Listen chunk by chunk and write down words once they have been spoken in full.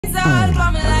Blessings all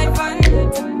for my life and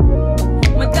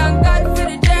my thank God for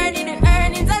the journey, the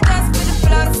earnings are just for the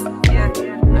plus.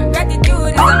 And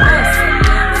gratitude is a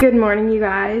must. Good morning, you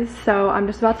guys. So I'm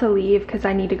just about to leave because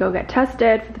I need to go get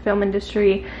tested for the film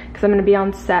industry because I'm going to be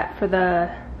on set for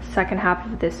the second half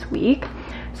of this week.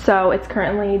 So it's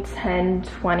currently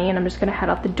 10:20 and I'm just going to head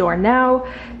out the door now.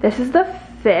 This is the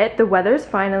fit. The weather's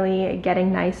finally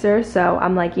getting nicer, so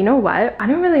I'm like, you know what, I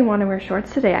don't really want to wear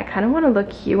shorts today. I kind of want to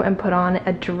look cute and put on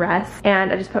a dress,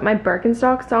 and I just put my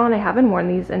Birkenstocks on. I haven't worn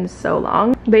these in so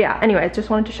long, but yeah, anyways,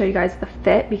 just wanted to show you guys the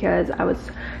fit because I was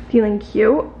feeling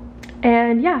cute.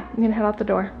 And yeah, I'm gonna head out the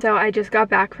door. So I just got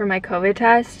back from my COVID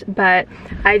test, but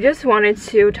I just wanted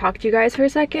to talk to you guys for a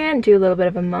second, do a little bit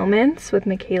of a moments with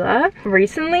Michaela.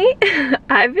 Recently,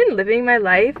 I've been living my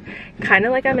life kind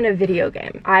of like I'm in a video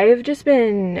game. I've just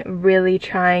been really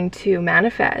trying to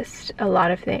manifest a lot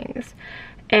of things.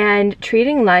 And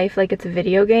treating life like it's a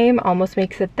video game almost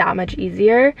makes it that much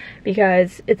easier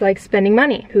because it's like spending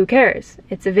money. Who cares?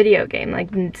 It's a video game,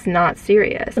 like it's not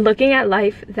serious. Looking at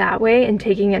life that way and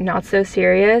taking it not so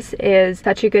serious is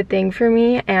such a good thing for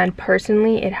me, and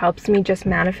personally it helps me just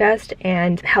manifest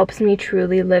and helps me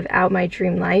truly live out my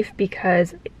dream life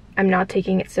because I'm not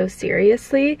taking it so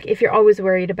seriously. If you're always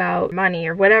worried about money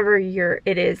or whatever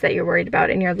it is that you're worried about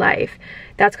in your life,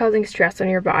 that's causing stress on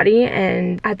your body.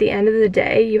 And at the end of the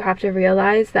day, you have to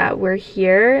realize that we're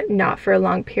here not for a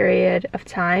long period of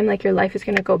time. Like, your life is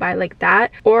gonna go by like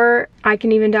that, or I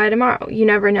can even die tomorrow. You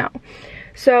never know.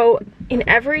 So in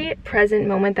every present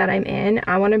moment that I'm in,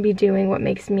 I want to be doing what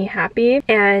makes me happy,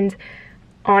 and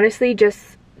honestly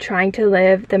just trying to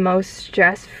live the most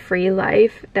stress-free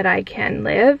life that I can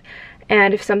live.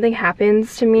 And if something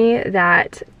happens to me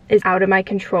that is out of my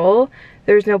control,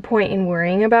 there's no point in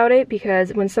worrying about it,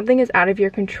 because when something is out of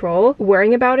your control,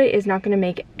 worrying about it is not going to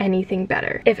make anything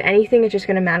better. If anything, it's just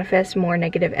going to manifest more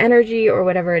negative energy or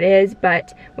whatever it is.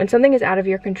 But when something is out of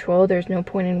your control, there's no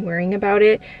point in worrying about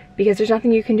it because there's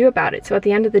nothing you can do about it. So at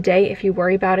the end of the day, if you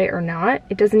worry about it or not,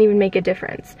 it doesn't even make a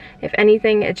difference. If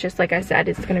anything, it's just, like I said,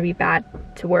 it's going to be bad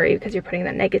to worry because you're putting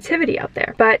that negativity out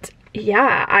there. But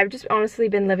yeah, I've just honestly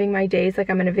been living my days like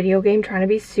I'm in a video game, trying to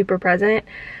be super present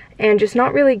and just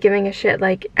not really giving a shit.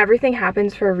 Like, everything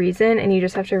happens for a reason, and you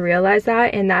just have to realize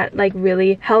that, and that like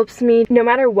really helps me. No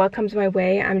matter what comes my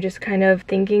way, I'm just kind of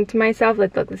thinking to myself,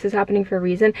 like, look, this is happening for a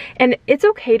reason. And it's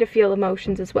okay to feel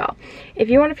emotions as well. If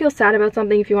you want to feel sad about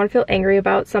something, if you want to feel angry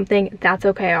about something, that's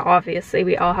okay. Obviously,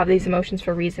 we all have these emotions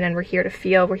for a reason, and we're here to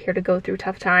feel, we're here to go through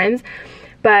tough times.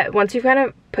 But once you've kind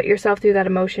of put yourself through that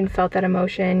emotion, felt that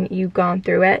emotion, you've gone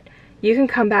through it, you can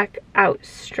come back out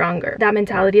stronger. That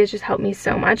mentality has just helped me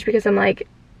so much because I'm like,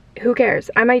 who cares?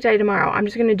 I might die tomorrow. I'm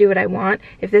just gonna do what I want.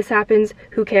 If this happens,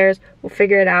 who cares? We'll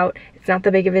figure it out. It's not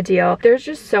that big of a deal. There's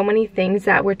just so many things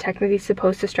that we're technically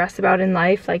supposed to stress about in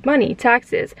life, like money,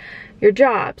 taxes, your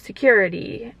job,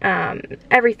 security,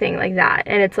 everything like that.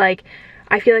 And it's like,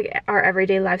 I feel like our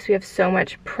everyday lives, we have so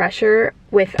much pressure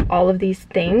with all of these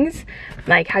things,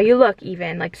 like how you look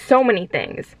even, like so many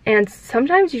things. And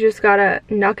sometimes you just gotta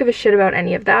not give a shit about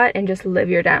any of that and just live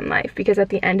your damn life, because at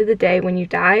the end of the day, when you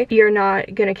die, you're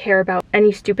not gonna care about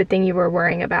any stupid thing you were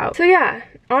worrying about. So yeah,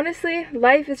 honestly,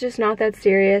 life is just not that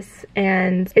serious,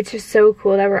 and it's just so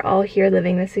cool that we're all here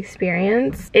living this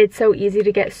experience. It's so easy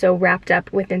to get so wrapped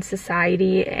up within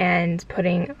society and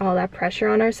putting all that pressure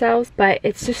on ourselves, but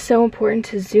it's just so important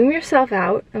to zoom yourself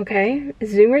out, okay?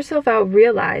 Zoom yourself out,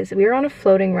 realize we're on a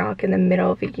floating rock in the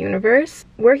middle of a universe.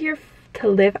 We're here to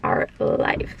live our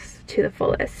lives to the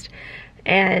fullest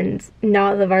and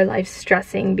not live our lives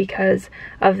stressing because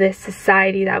of this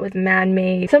society that was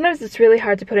man-made. Sometimes it's really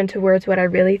hard to put into words what I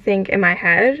really think in my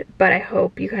head, but I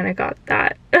hope you kind of got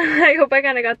that. I hope I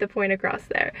kind of got the point across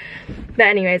there. But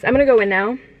anyways, I'm gonna go in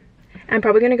now. I'm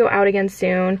probably gonna go out again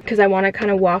soon because I want to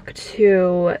kind of walk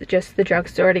to just the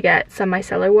drugstore to get some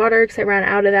micellar water because I ran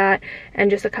out of that,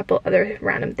 and just a couple other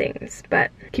random things.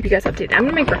 But keep you guys updated. I'm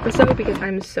gonna make breakfast though because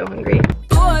I'm so hungry.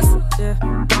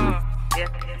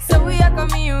 So we are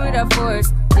coming with a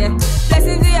force, yeah.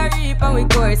 Blessings we are reap and we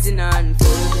coursing on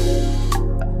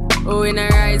full. Oh, in a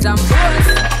rise and force.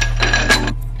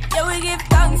 Yeah, we give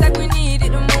thanks like we need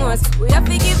it the most. We have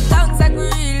to give thanks like we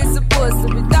really supposed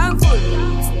to be thankful.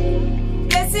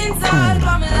 Blessings all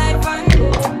for my life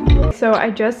and so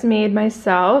I just made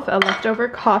myself a leftover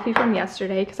coffee from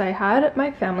yesterday because I had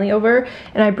my family over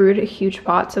and I brewed a huge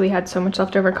pot, so we had so much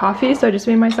leftover coffee. So I just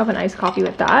made myself an iced coffee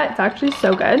with that. It's actually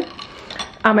so good.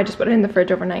 I just put it in the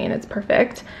fridge overnight and it's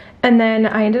perfect. And then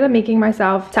I ended up making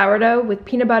myself sourdough with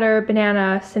peanut butter,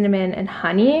 banana, cinnamon, and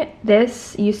honey.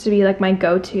 This used to be like my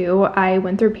go-to. I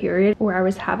went through a period where I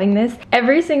was having this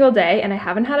every single day, and I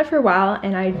haven't had it for a while,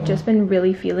 and I've just been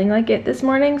really feeling like it this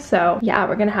morning. So yeah,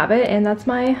 we're gonna have it, and that's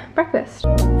my breakfast.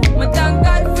 But thank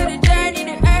God for the journey,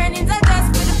 the earnings are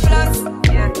just for the plus.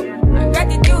 Yeah. And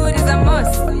gratitude is a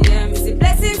must. Yeah, me see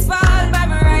blessings fall by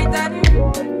my right hand.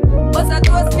 But I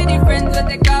toast for the friends that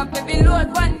take off every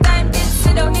load one time.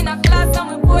 Sit down in a class and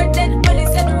we board then police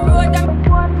at the road and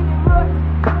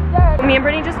me and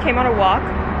Brittany just came on a walk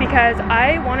because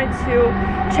I wanted to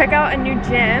check out a new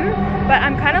gym, but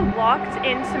I'm kind of locked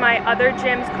into my other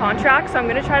gym's contract, so I'm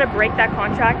gonna try to break that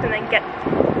contract and then get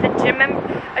the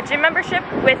a gym membership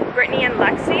with Brittany and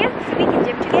Lexi. So we can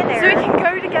gym together. So we can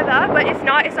go together, but if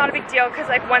not, it's not a big deal because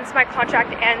like once my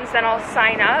contract ends, then I'll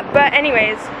sign up. But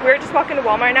anyways, we're just walking to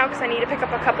Walmart now because I need to pick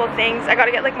up a couple of things. I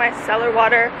gotta get like my cellar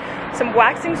water, some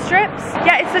waxing strips.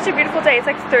 Yeah, it's such a beautiful day. It's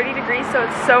like 30 degrees, so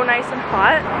it's so nice and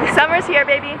hot. Summer's here,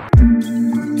 baby.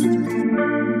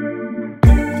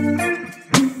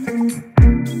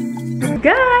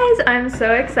 Guys, I'm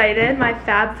so excited. My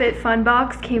FabFitFun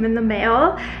box came in the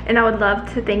mail, and I would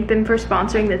love to thank them for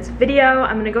sponsoring this video.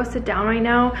 I'm gonna go sit down right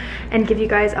now and give you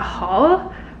guys a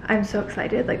haul. I'm so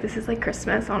excited. Like, this is like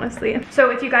Christmas, honestly.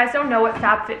 So if you guys don't know what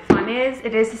FabFitFun is,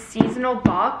 it is a seasonal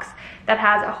box that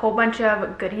has a whole bunch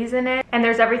of goodies in it, and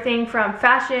there's everything from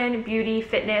fashion, beauty,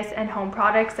 fitness, and home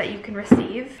products that you can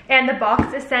receive. And the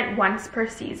box is sent once per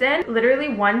season. Literally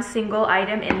one single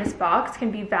item in this box can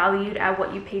be valued at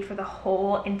what you paid for the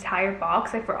whole entire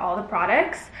box, like for all the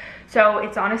products. So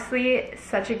it's honestly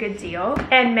such a good deal.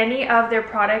 And many of their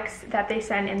products that they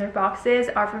send in their boxes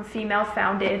are from female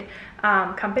founded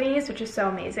companies, which is so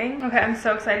amazing. Okay, I'm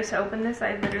so excited to open this.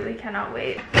 I literally cannot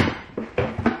wait.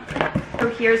 So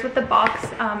here's what the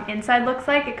box inside looks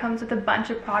like. It comes with a bunch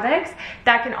of products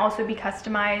that can also be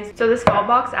customized. So this fall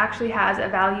box actually has a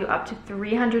value up to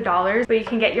 $300, but you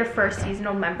can get your first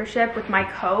seasonal membership with my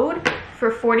code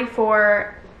for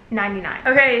 $44.99.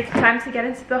 Okay, it's time to get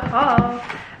into the haul.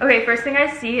 Okay, first thing I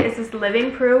see is this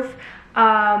living proof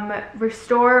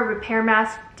restore repair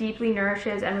mask, deeply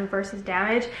nourishes and reverses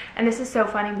damage. And this is so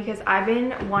funny because I've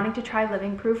been wanting to try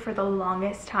living proof for the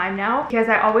longest time now, because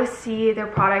I always see their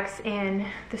products in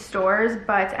the stores,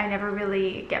 but I never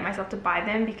really get myself to buy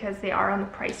them because they are on the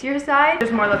pricier side.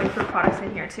 There's more living proof products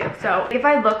in here too. So if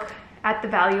I look at the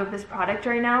value of this product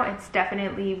right now, it's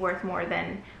definitely worth more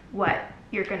than what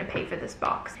you're gonna pay for this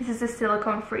box. This is a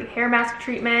silicone free hair mask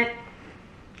treatment.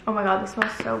 Oh my god, this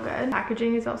smells so good.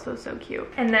 Packaging is also so cute.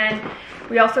 And then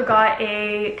we also got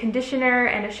a conditioner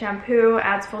and a shampoo,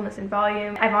 adds fullness and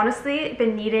volume. I've honestly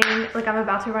been needing, like, I'm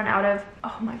about to run out of,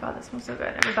 oh my god, this smells so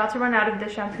good. I'm about to run out of the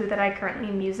shampoo that I currently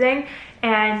am using,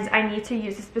 and I need to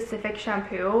use a specific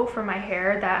shampoo for my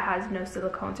hair that has no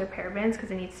silicones or parabens, because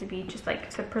it needs to be just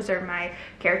like to preserve my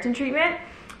keratin treatment.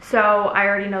 So I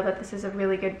already know that this is a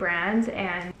really good brand,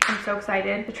 and I'm so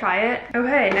excited to try it.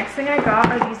 Okay, next thing I got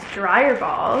are these dryer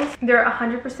balls. They're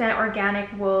 100% organic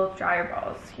wool dryer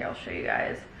balls. Here, I'll show you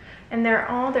guys. And they're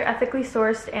ethically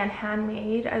sourced and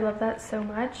handmade. I love that so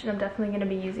much, and I'm definitely gonna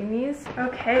be using these.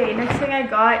 Okay, next thing I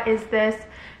got is this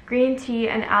green tea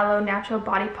and aloe natural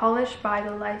body polish by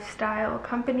the Lifestyle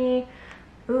Company.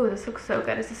 Ooh, this looks so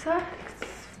good. Is this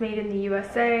made in the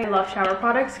USA. I love shower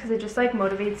products because it just like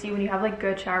motivates you when you have like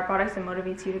good shower products. It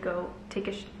motivates you to go take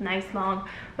a nice long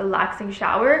relaxing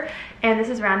shower. And this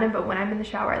is random, but when I'm in the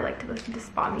shower I like to listen to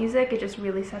spa music. It just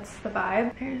really sets the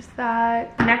vibe. There's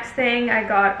that. Next thing I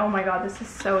got, oh my god, this is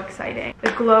so exciting,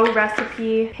 the Glow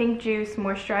Recipe Pink Juice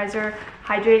Moisturizer,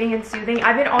 hydrating and soothing.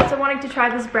 I've been also wanting to try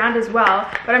this brand as well,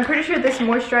 but I'm pretty sure this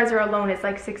moisturizer alone is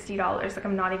like $60. Like,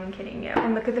 I'm not even kidding you.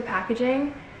 And look at the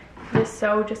packaging. It is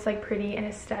so just like pretty and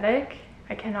aesthetic.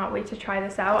 I cannot wait to try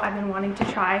this out. I've been wanting to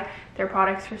try their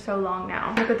products for so long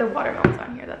now. Look at the watermelons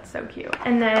on here. That's so cute.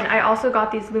 And then I also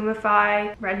got these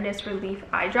Lumify Redness Relief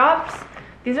Eye Drops.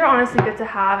 These are honestly good to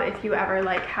have if you ever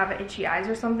like have itchy eyes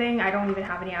or something. I don't even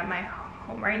have any at my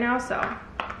home right now, so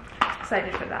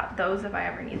excited for those if I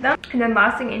ever need them. And then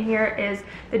last thing in here is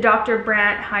the Dr.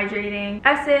 Brandt Hydrating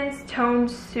Essence Tone,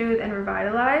 Soothe, and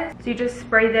Revitalize. So you just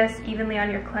spray this evenly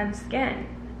on your cleansed skin.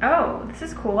 Oh, this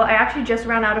is cool. I actually just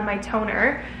ran out of my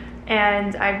toner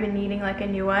and I've been needing like a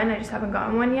new one. I just haven't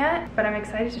gotten one yet, but I'm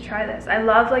excited to try this. I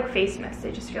love like face mists.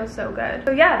 They just feel so good.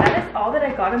 So yeah, that is all that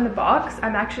I got in the box.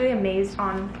 I'm actually amazed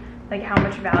on like how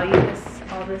much value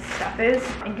all this stuff is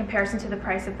in comparison to the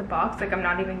price of the box. Like, I'm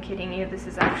not even kidding you, this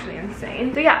is actually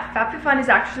insane. So yeah, FabFitFun is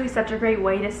actually such a great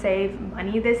way to save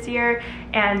money this year,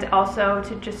 and also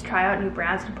to just try out new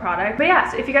brands and products. But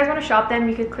yeah, so if you guys want to shop them,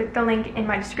 you could click the link in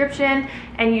my description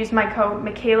and use my code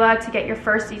Michaela to get your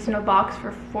first seasonal box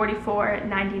for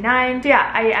 $44.99. So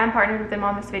yeah, I am partnered with them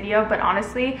on this video, but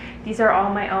honestly, these are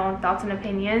all my own thoughts and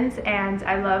opinions, and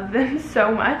I love them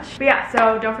so much. But yeah,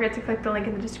 so don't forget to click the link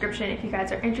in the description if you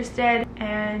guys are interested.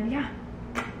 And yeah.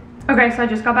 Okay, so I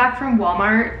just got back from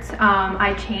Walmart.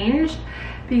 I changed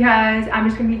because I'm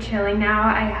just gonna be chilling now.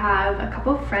 I have a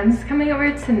couple of friends coming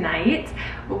over tonight.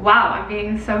 Wow, I'm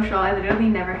being social. I literally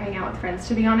never hang out with friends,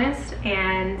 to be honest.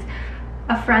 And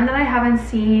a friend that I haven't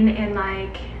seen in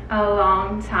like a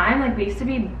long time, like we used to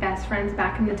be best friends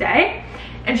back in the day,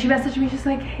 and she messaged me just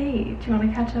like, hey, do you want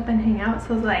to catch up and hang out? So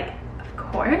I was like, of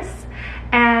course.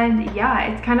 And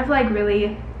yeah, it's kind of like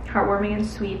really heartwarming and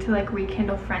sweet to like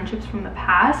rekindle friendships from the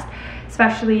past,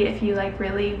 especially if you like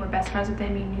really were best friends with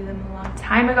them, you knew them a long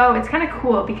time ago. It's kind of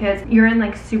cool because you're in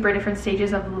like super different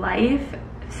stages of life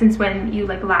since when you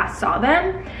like last saw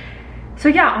them. So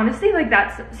yeah, honestly, like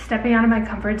that's stepping out of my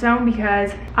comfort zone,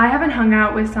 because I haven't hung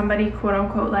out with somebody quote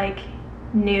unquote like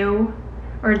new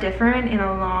or different in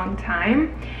a long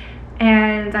time.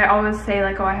 And I always say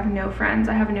like, oh, I have no friends,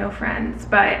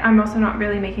 but I'm also not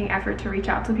really making effort to reach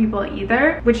out to people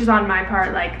either, which is on my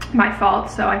part, like my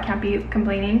fault, so I can't be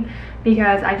complaining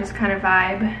because I just kind of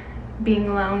vibe being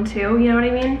alone too, you know what I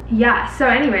mean? Yeah, so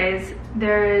anyways,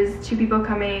 there's 2 people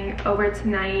coming over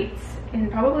tonight in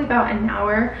probably about an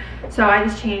hour, so I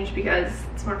just changed because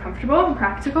it's more comfortable and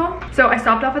practical. So I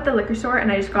stopped off at the liquor store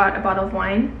and I just got a bottle of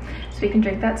wine, so we can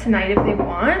drink that tonight if they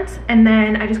want. And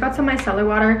then I just got some micellar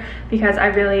water because I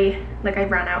really like, I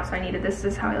ran out, so I needed this.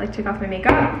 This is how I like take off my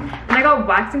makeup. And I got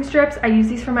waxing strips. I use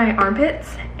these for my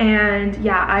armpits, and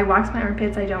yeah, I wax my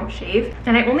armpits, I don't shave,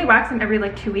 and I only wax them every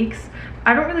like 2 weeks.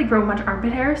 I don't really grow much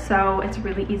armpit hair, so it's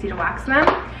really easy to wax them.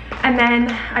 And then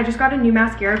I just got a new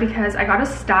mascara because I got a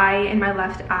sty in my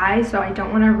left eye, so I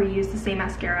don't want to reuse the same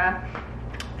mascara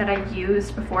that I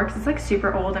used before because it's like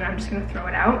super old and I'm just gonna throw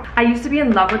it out. I used to be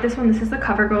in love with this one. This is the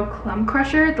CoverGirl Clump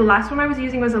Crusher. The last one I was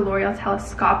using was a L'Oreal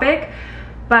Telescopic,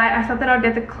 but I thought that I'd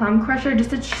get the Clump Crusher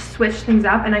just to switch things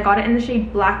up, and I got it in the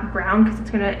shade black brown because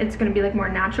it's gonna be like more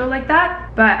natural like that.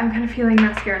 But I'm kind of feeling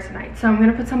mascara tonight, so I'm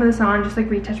gonna put some of this on, just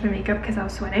like retouch my makeup because I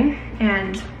was sweating.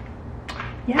 And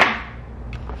yeah.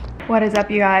 What is up,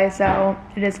 you guys? So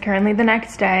it is currently the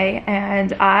next day,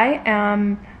 and I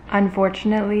am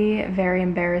unfortunately, very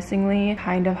embarrassingly,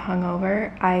 kind of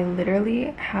hungover. I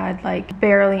literally had like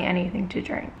barely anything to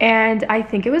drink, and I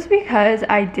think it was because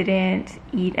I didn't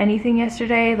eat anything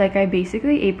yesterday. Like, I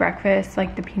basically ate breakfast,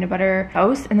 like the peanut butter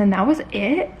toast, and then that was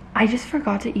it. I just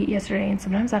forgot to eat yesterday, and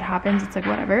sometimes that happens. It's like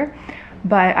whatever,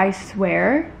 but I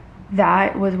swear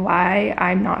that was why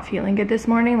I'm not feeling good this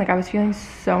morning. Like, I was feeling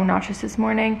so nauseous this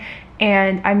morning,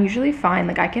 and I'm usually fine.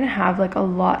 Like, I can have like a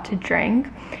lot to drink,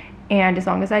 and as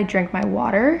long as I drink my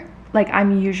water, like,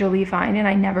 I'm usually fine, and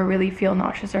I never really feel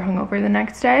nauseous or hungover the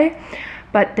next day.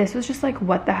 But this was just like,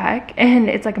 what the heck? And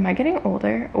it's like, am I getting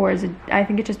older, or is it, I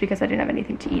think it's just because I didn't have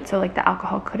anything to eat, so like the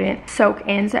alcohol couldn't soak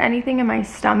into anything in my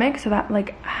stomach, so that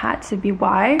like had to be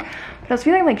why. But I was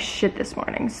feeling like shit this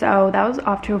morning, so that was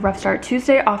off to a rough start.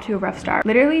 Tuesday, off to a rough start.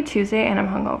 Literally Tuesday, and I'm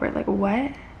hungover. Like,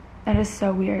 what? That is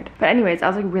so weird. But anyways, I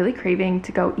was like really craving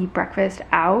to go eat breakfast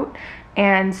out,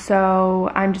 and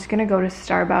so I'm just gonna go to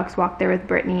Starbucks, walk there with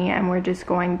Brittany, and I'm just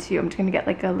gonna get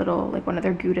like a little, like one of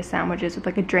their Gouda sandwiches with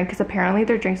like a drink, because apparently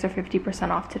their drinks are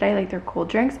 50% off today, like their cold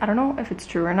drinks. I don't know if it's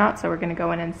true or not, so we're gonna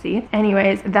go in and see.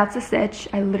 Anyways, that's a stitch.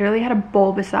 I literally had a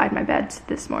bowl beside my bed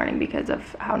this morning because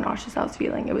of how nauseous I was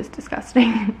feeling. It was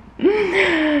disgusting.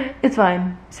 It's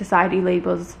fine. Society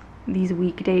labels these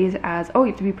weekdays as, oh,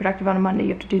 you have to be productive on a Monday, you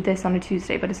have to do this on a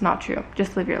Tuesday, but it's not true.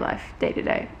 Just live your life day to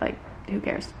day. Like, who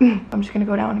cares? I'm just gonna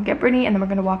go down and get Brittany, and then we're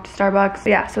gonna walk to Starbucks.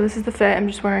 Yeah, so this is the fit. I'm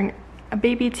just wearing a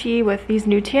baby tee with these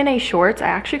new TNA shorts. I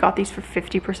actually got these for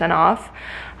 50% off.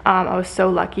 I was so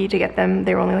lucky to get them.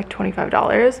 They were only like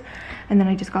 $25. And then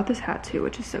I just got this hat too,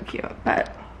 which is so cute.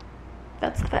 But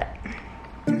that's the fit.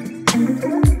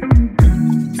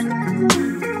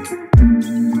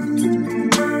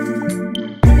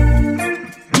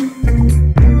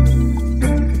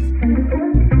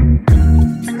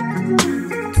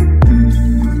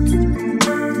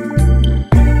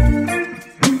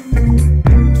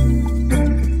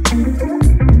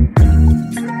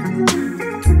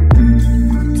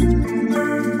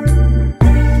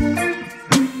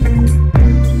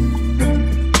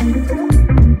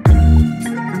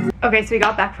 Okay, Anyway, so we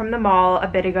got back from the mall a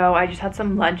bit ago. I just had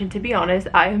some lunch, and to be honest,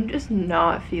 I am just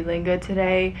not feeling good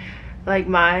today. Like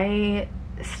I'm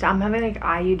having like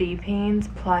IUD pains,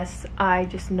 plus I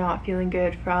just not feeling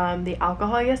good from the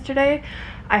alcohol yesterday.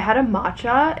 I had a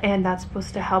matcha, and that's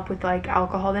supposed to help with like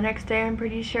alcohol the next day, I'm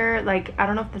pretty sure. Like, I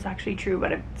don't know if that's actually true,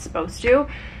 but it's supposed to.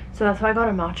 So that's why I got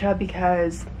a matcha,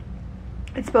 because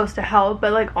it's supposed to help.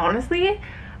 But like, honestly,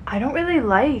 I don't really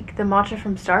like the matcha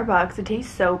from Starbucks. It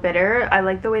tastes so bitter. I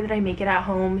like the way that I make it at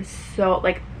home so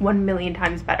like 1,000,000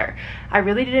 times better. I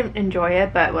really didn't enjoy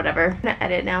it, but whatever. I'm gonna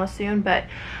edit now soon, but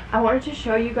I wanted to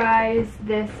show you guys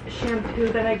this shampoo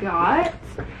that I got.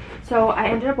 So I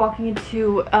ended up walking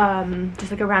into just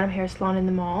like a random hair salon in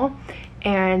the mall,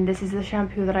 and this is the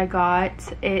shampoo that I got.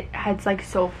 It has like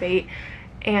sulfate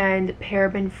and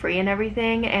paraben free and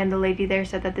everything, and the lady there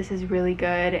said that this is really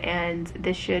good and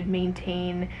this should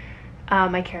maintain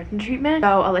my keratin treatment.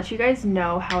 So I'll let you guys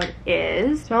know how it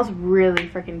is. It smells really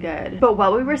freaking good. But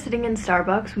while we were sitting in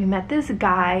Starbucks, we met this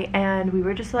guy, and we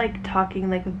were just like talking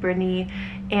like with Brittany,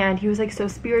 and he was like so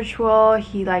spiritual.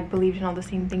 He like believed in all the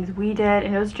same things we did,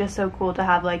 and it was just so cool to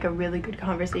have like a really good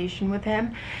conversation with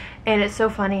him. And it's so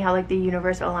funny how like the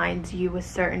universe aligns you with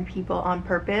certain people on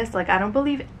purpose. Like, I don't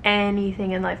believe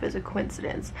anything in life is a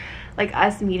coincidence. Like,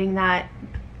 us meeting that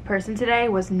person today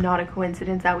was not a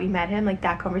coincidence that we met him. Like,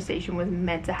 that conversation was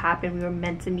meant to happen. We were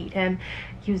meant to meet him.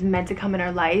 He was meant to come in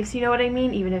our lives, you know what I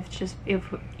mean? Even if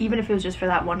it was just for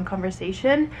that one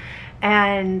conversation.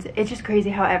 And it's just crazy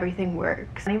how everything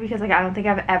works. Because like, I don't think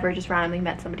I've ever just randomly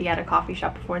met somebody at a coffee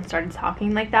shop before and started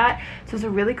talking like that. So it's a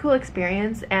really cool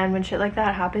experience, and when shit like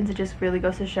that happens, it just really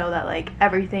goes to show that like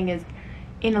everything is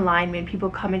in alignment. People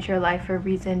come into your life for a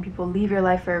reason, people leave your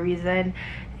life for a reason,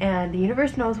 and the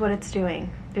universe knows what it's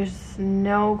doing. There's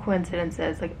no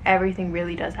coincidences. Like, everything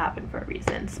really does happen for a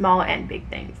reason, small and big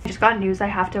things. I just got news. I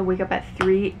have to wake up at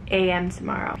 3 a.m.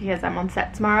 tomorrow because I'm on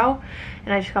set tomorrow,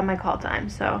 and I just got my call time,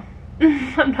 so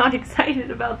I'm not excited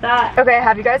about that. Okay, I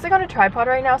have you guys like on a tripod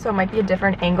right now, so it might be a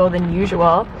different angle than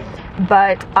usual,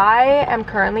 but I am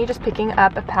currently just picking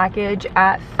up a package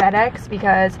at FedEx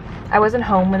because I wasn't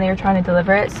home when they were trying to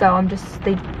deliver it. So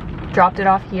they dropped it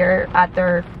off here at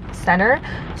their center,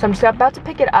 so I'm just about to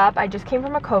pick it up. I just came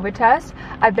from a COVID test.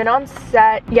 I've been on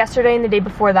set yesterday and the day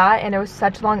before that, and it was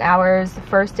such long hours. The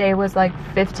first day was like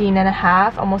 15 and a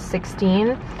half, almost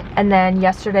 16, and then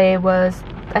yesterday was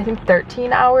I think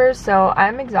 13 hours, so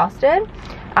I'm exhausted.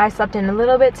 I slept in a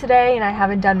little bit today, and I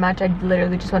haven't done much. I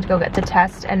literally just went to go get the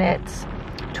test, and it's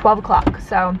 12 o'clock.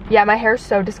 So yeah, my hair is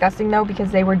so disgusting though,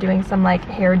 because they were doing some like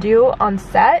hairdo on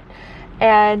set,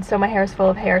 and so my hair is full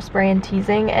of hairspray and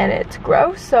teasing, and it's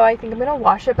gross. So I think I'm gonna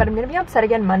wash it, but I'm gonna be on set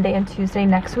again Monday and Tuesday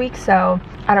next week, so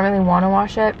I don't really want to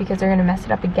wash it because they're gonna mess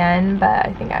it up again. But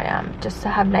I think I am, just to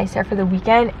have nice hair for the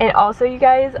weekend. And also, you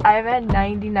guys, I'm at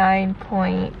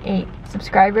 99.8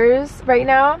 subscribers right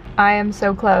now. I am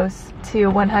so close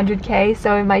to 100k,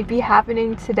 so it might be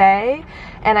happening today,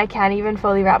 and I can't even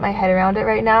fully wrap my head around it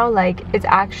right now. Like, it's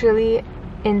actually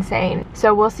insane.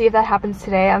 So we'll see if that happens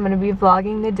today. I'm gonna be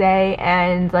vlogging the day,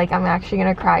 and like, I'm actually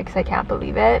gonna cry because I can't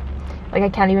believe it. Like, I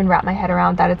can't even wrap my head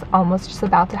around that it's almost just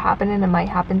about to happen, and it might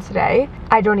happen today.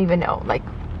 I don't even know like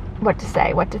what to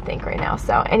say, what to think right now.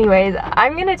 So anyways,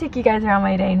 I'm gonna take you guys around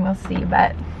my day and we'll see.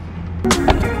 But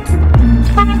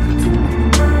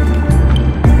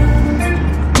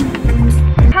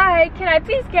hi, can I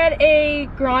please get a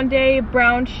grande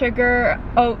brown sugar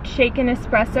oat shaken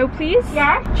espresso, please?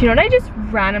 Yeah. Do you know what I just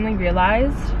randomly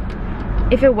realized?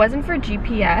 If it wasn't for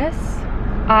GPS,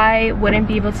 I wouldn't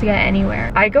be able to get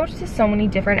anywhere. I go to so many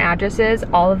different addresses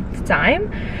all of the time,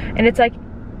 and it's like,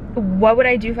 what would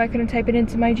I do if I couldn't type it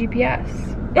into my GPS?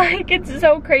 Like, it's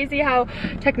so crazy how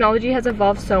technology has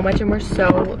evolved so much, and we're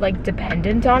so like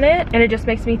dependent on it. And it just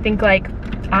makes me think like,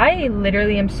 I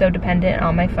literally am so dependent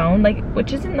on my phone, like,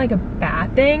 which isn't like a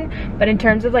bad thing, but in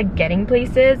terms of like getting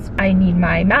places, I need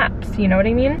my maps, you know what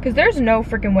I mean? Because there's no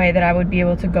freaking way that I would be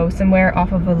able to go somewhere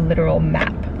off of a literal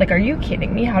map. Like, are you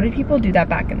kidding me? How did people do that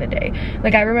back in the day?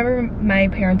 Like, I remember my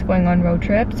parents going on road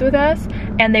trips with us,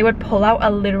 and they would pull out a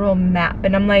literal map,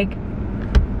 and I'm like,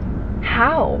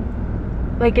 how?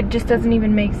 Like, it just doesn't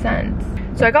even make sense.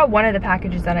 So I got one of the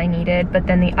packages that I needed, but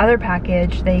then the other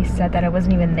package, they said that it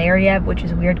wasn't even there yet, which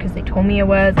is weird because they told me it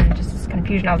was, and just this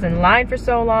confusion. I was in line for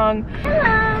so long. Hello,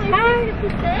 hi.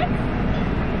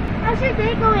 How's your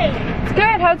day going? It's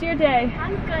good. How's your day?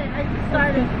 I'm good. I just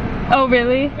started. Oh,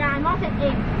 really? Yeah, I'm off at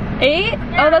 8. 8?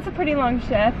 Yeah. Oh, that's a pretty long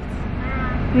shift.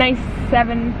 Nice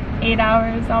 7-8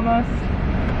 hours almost.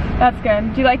 That's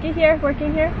good. Do you like it here,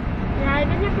 working here? Yeah, I've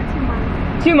been here for 2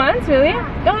 months. 2 months, really?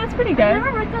 Yeah. Oh, that's pretty good. I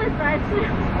never worked on a drive-thru.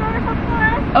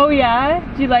 before. Oh yeah?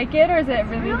 Do you like it or is it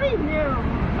really? It's really new.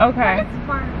 Okay. It's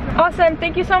fun. Awesome.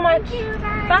 Thank you so much. Thank you,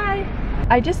 guys. Bye.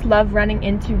 I just love running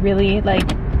into really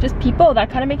like just people that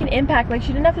kind of make an impact. Like she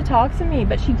didn't have to talk to me,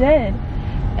 but she did.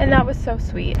 And that was so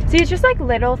sweet. See, it's just like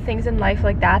little things in life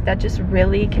like that that just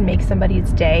really can make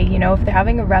somebody's day. You know, if they're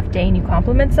having a rough day and you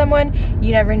compliment someone,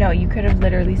 you never know. You could have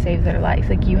literally saved their life.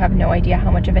 Like you have no idea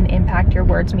how much of an impact your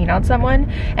words mean on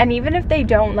someone. And even if they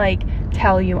don't like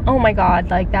tell you, oh my God,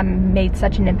 like that made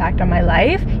such an impact on my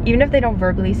life, even if they don't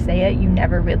verbally say it, you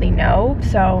never really know.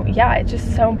 So yeah, it's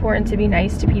just so important to be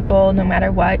nice to people no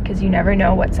matter what, because you never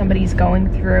know what somebody's going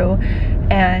through.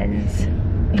 And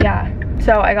yeah.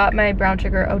 So I got my brown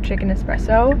sugar oat chicken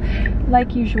espresso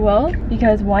like usual,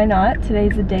 because why not?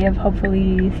 Today's a day of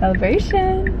hopefully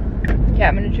celebration. Okay,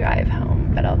 I'm gonna drive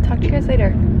home, but I'll talk to you guys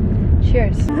later.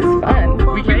 Cheers. This is fun.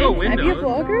 We can go windows. Are you a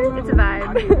vlogger? It's a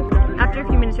vibe. After a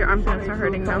few minutes, your arm's gonna start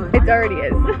hurting though. It already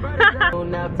is.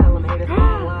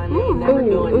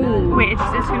 Ooh. Wait, it's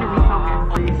just gonna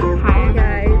refocus. Hi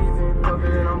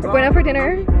guys. We're going out for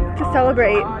dinner to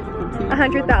celebrate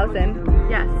 100,000.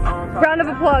 Yes. Round of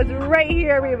applause right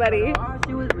here, everybody. I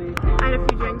had a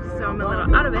few drinks, so I'm a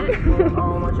little out of it.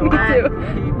 Me too.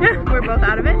 Yeah, we're both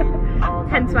out of it.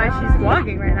 Hence why she's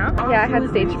vlogging right now. Yeah, I had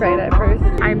stage fright at first.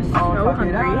 I'm so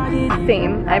hungry.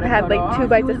 Same. I've had like 2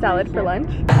 bites of salad for lunch.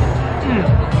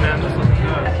 Man, this looks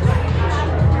good.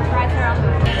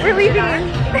 We're leaving.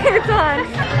 It's on.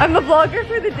 I'm the vlogger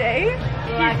for the day.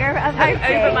 Vlogger of the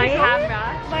day. Over my camera.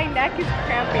 My neck is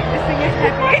cramping. This thing is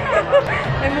heavy.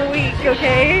 I'm weak,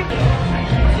 okay?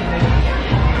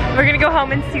 We're gonna go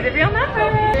home and see the real number.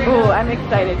 Oh, I'm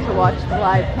excited to watch the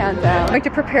live countdown. I like to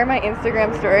prepare my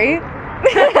Instagram story.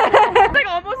 It's like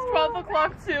almost 12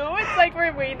 o'clock too. It's like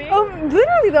we're waiting. Oh,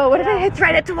 literally though. What if it hits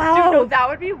right at 12? Dude, no, that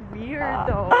would be weird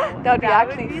though. That would be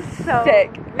actually so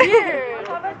sick. Weird.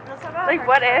 Like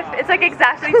what if it's like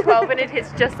exactly 12 and it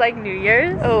hits just like New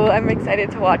Year's? Oh, I'm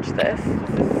excited to watch this.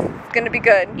 It's gonna be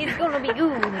good. It's gonna be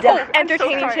good. Oh,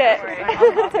 entertaining shit.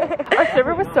 Our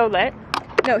server was so lit.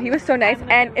 No, he was so nice.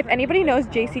 And if anybody knows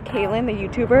JC Caitlin, the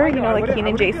YouTuber, you know, like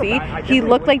Keenan JC, he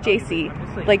looked like JC,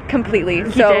 like completely.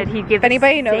 He so did. He gave if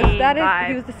anybody knows that vibe.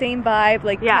 he was the same vibe,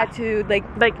 like tattooed, like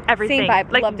everything. same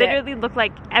vibe. Like loved literally it. looked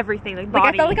like everything. Like Like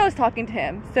body. I felt like I was talking to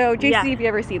him. So JC, Yeah. if you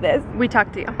ever see this, We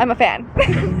talked to you. I'm a fan.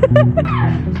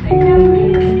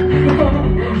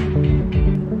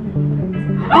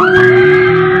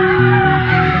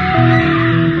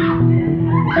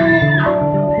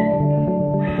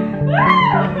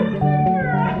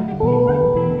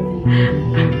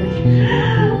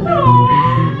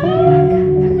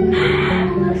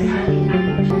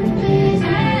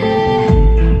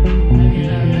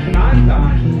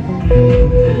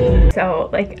 So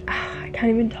like I can't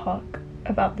even talk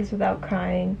about this without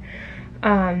crying.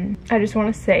 I just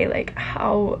want to say like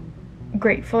how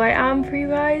grateful I am for you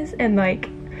guys, and like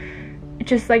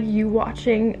just like you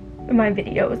watching my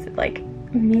videos, it like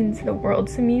means the world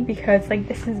to me, because like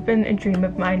this has been a dream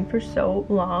of mine for so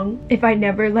long. If I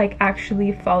never like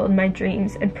actually followed my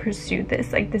dreams and pursued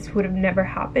this, like this would have never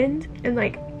happened. And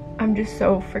like I'm just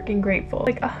so freaking grateful.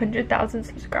 Like 100,000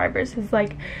 subscribers is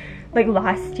like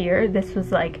last year, this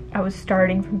was like I was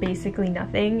starting from basically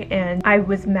nothing, and I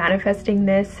was manifesting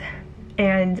this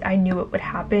and I knew it would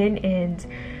happen, and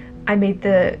I made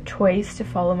the choice to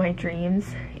follow my dreams,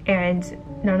 and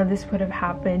none of this would have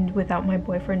happened without my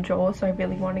boyfriend Joel. So I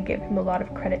really want to give him a lot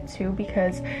of credit too,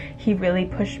 because he really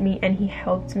pushed me and he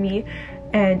helped me,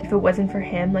 and if it wasn't for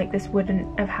him, like this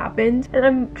wouldn't have happened. And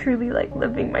I'm truly like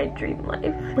living my dream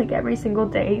life like every single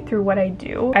day through what I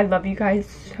do. I love you guys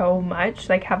so much.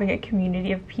 Like having a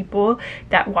community of people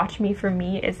that watch me for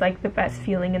me is like the best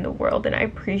feeling in the world, and I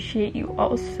appreciate you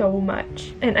all so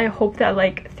much. And I hope that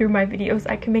like through my videos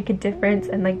I can make a difference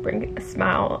and like bring a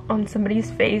smile on somebody's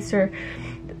face, or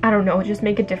I don't know, just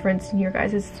make a difference in your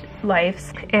guys'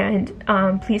 lives. And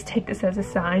please take this as a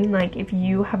sign. Like if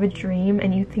you have a dream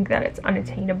and you think that it's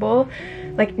unattainable,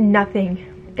 like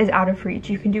nothing is out of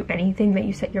reach. You can do anything that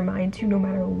you set your mind to, no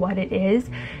matter what it is,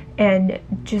 and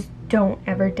just don't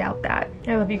ever doubt that.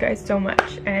 I love you guys so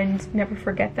much, and never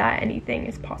forget that anything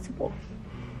is possible.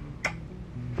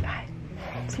 Bye.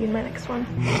 See you in my next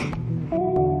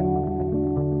one.